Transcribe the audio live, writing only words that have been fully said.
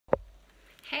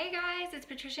Hey guys, it's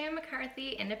Patricia-Anne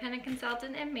McCarthy, independent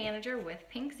consultant and manager with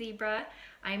Pink Zebra.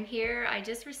 I'm here. I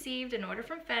just received an order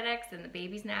from FedEx and the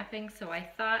baby's napping, so I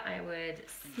thought I would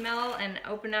smell and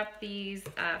open up these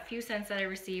few scents that I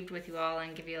received with you all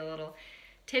and give you a little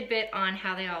tidbit on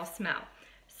how they all smell.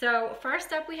 So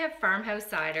first up we have Farmhouse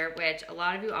Cider, which a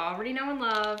lot of you already know and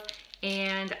love,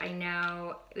 and I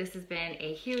know this has been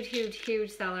a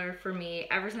huge seller for me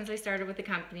ever since I started with the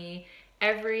company.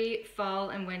 Every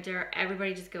fall and winter,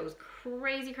 everybody just goes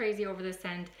crazy over this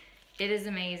scent. It is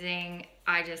amazing.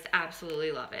 I just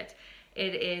absolutely love it.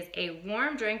 It is a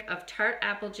warm drink of tart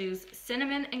apple juice,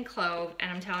 cinnamon, and clove, and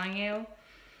I'm telling you,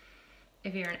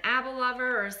 if you're an apple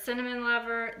lover or a cinnamon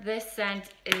lover, this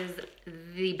scent is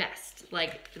the best,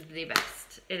 like the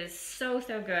best. It is so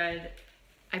good.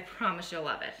 I promise you'll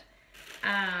love it.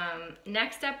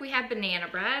 Next up, we have Banana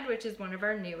Bread, which is one of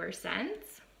our newer scents.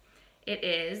 It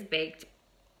is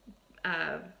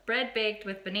bread baked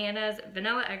with bananas,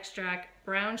 vanilla extract,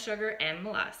 brown sugar, and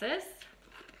molasses.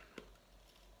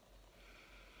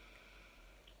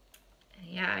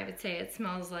 Yeah, I would say it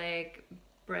smells like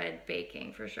bread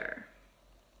baking for sure.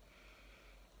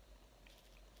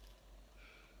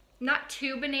 Not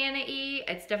too banana-y.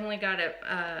 It's definitely got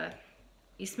a,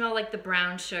 you smell like the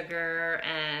brown sugar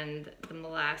and the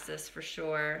molasses for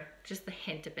sure. Just the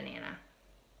hint of banana.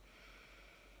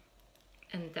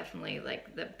 And definitely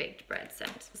like the baked bread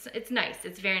scent. It's nice,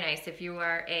 it's very nice. If you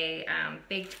are a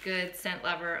baked goods scent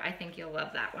lover, I think you'll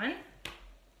love that one.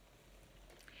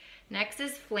 Next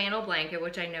is Flannel Blanket,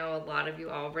 which I know a lot of you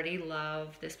already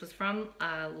love. This was from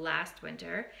last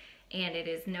winter, and it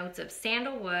is notes of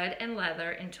sandalwood and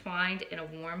leather entwined in a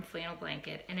warm flannel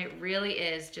blanket. And it really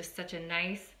is just such a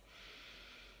nice,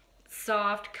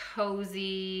 soft,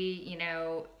 cozy, you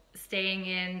know, staying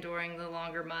in during the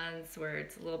longer months where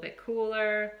it's a little bit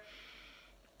cooler.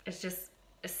 It's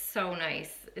so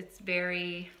nice. It's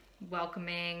very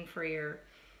welcoming for your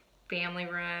family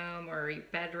room or your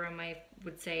bedroom, I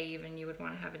would say. Even you would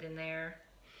want to have it in there.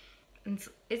 And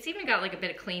it's even got like a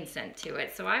bit of clean scent to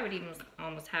it, so I would even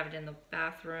almost have it in the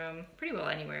bathroom, pretty well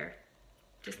anywhere.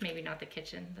 Just maybe not the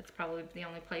kitchen. That's probably the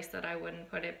only place that I wouldn't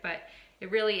put it, but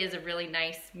it really is a really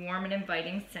nice, warm and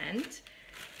inviting scent.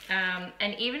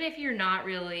 And even if you're not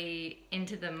really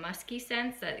into the musky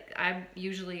scents,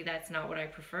 that's not what I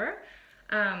prefer.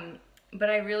 But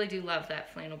I really do love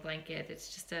that flannel blanket.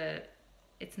 It's just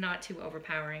it's not too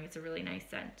overpowering. It's a really nice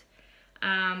scent.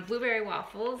 Blueberry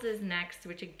Waffles is next,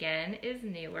 which again is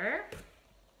newer.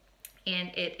 And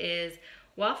it is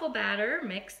waffle batter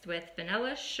mixed with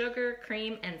vanilla, sugar,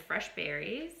 cream, and fresh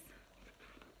berries.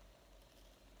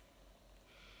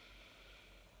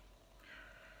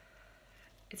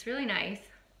 It's really nice.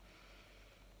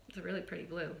 It's a really pretty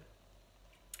blue.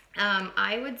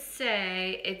 I would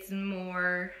say it's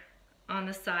more on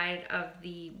the side of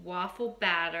the waffle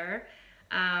batter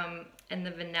and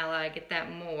the vanilla. I get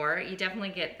that more. You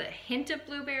definitely get the hint of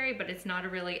blueberry, but it's not a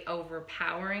really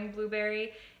overpowering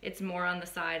blueberry. It's more on the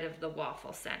side of the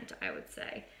waffle scent, I would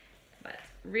say. But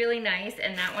really nice,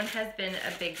 and that one has been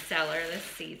a big seller this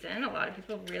season. A lot of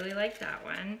people really like that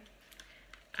one.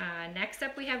 Next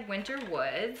up we have Winter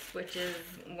Woods, which is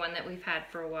one that we've had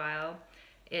for a while.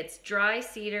 It's dry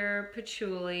cedar,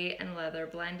 patchouli, and leather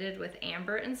blended with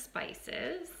amber and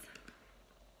spices.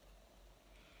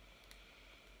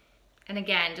 And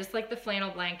again, just like the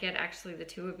flannel blanket, actually the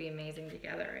two would be amazing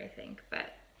together, I think.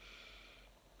 But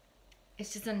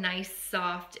it's just a nice,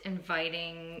 soft,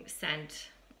 inviting scent.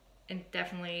 It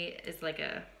definitely is like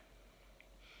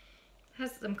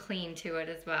has some clean to it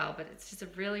as well, but it's just a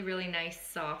really nice,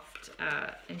 soft,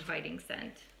 inviting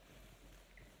scent.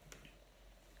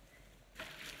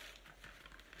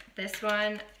 This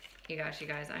one, you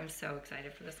guys, I'm so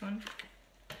excited for this one.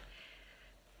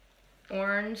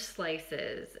 Orange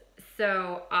Slices.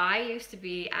 So I used to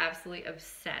be absolutely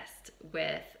obsessed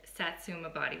with Satsuma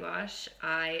body wash.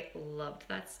 I loved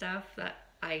that stuff.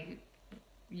 I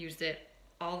used it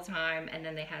all the time, and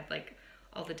then they had like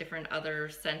all the different other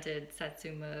scented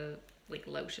Satsuma like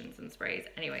lotions and sprays.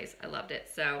 Anyways, I loved it.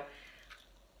 So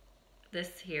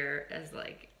this here is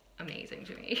like amazing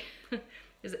to me.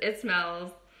 It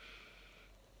smells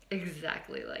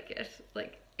exactly like it,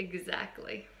 like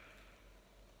exactly.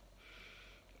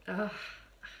 Oh,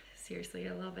 seriously,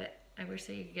 I love it. I wish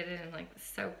that you could get it in like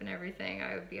soap and everything.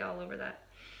 I would be all over that.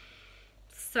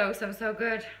 So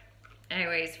good.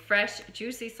 Anyways, fresh,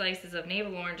 juicy slices of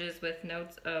navel oranges with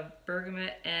notes of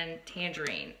bergamot and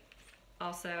tangerine.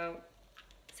 Also,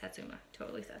 Satsuma,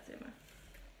 totally Satsuma.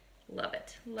 Love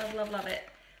it, love it.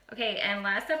 Okay, and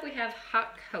last up we have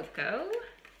Hot Cocoa.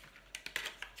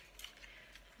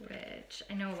 which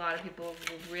I know a lot of people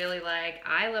will really like.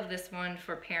 I love this one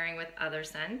for pairing with other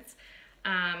scents.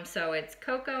 So it's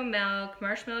cocoa milk,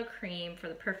 marshmallow cream for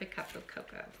the perfect cup of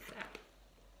cocoa. So.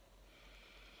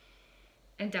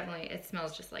 And definitely it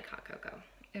smells just like hot cocoa.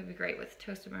 It would be great with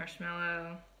toasted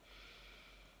marshmallow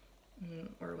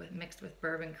or mixed with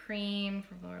bourbon cream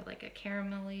for more like a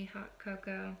caramelly hot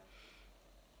cocoa.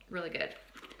 Really good.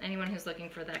 Anyone who's looking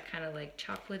for that kind of like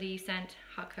chocolatey scent,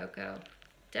 hot cocoa,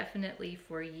 definitely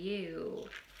for you.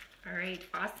 All right,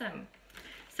 awesome.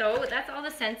 So that's all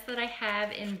the scents that I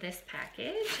have in this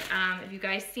package. If you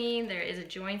guys seen, there is a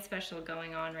joint special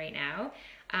going on right now.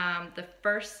 The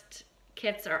first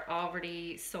kits are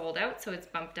already sold out, so it's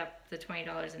bumped up the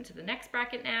 $20 into the next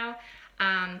bracket now.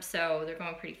 So they're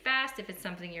going pretty fast. If it's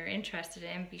something you're interested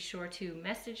in, be sure to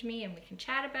message me and we can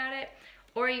chat about it.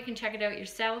 Or you can check it out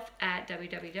yourself at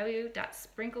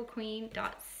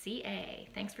www.sprinklequeen.ca.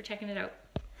 Thanks for checking it out.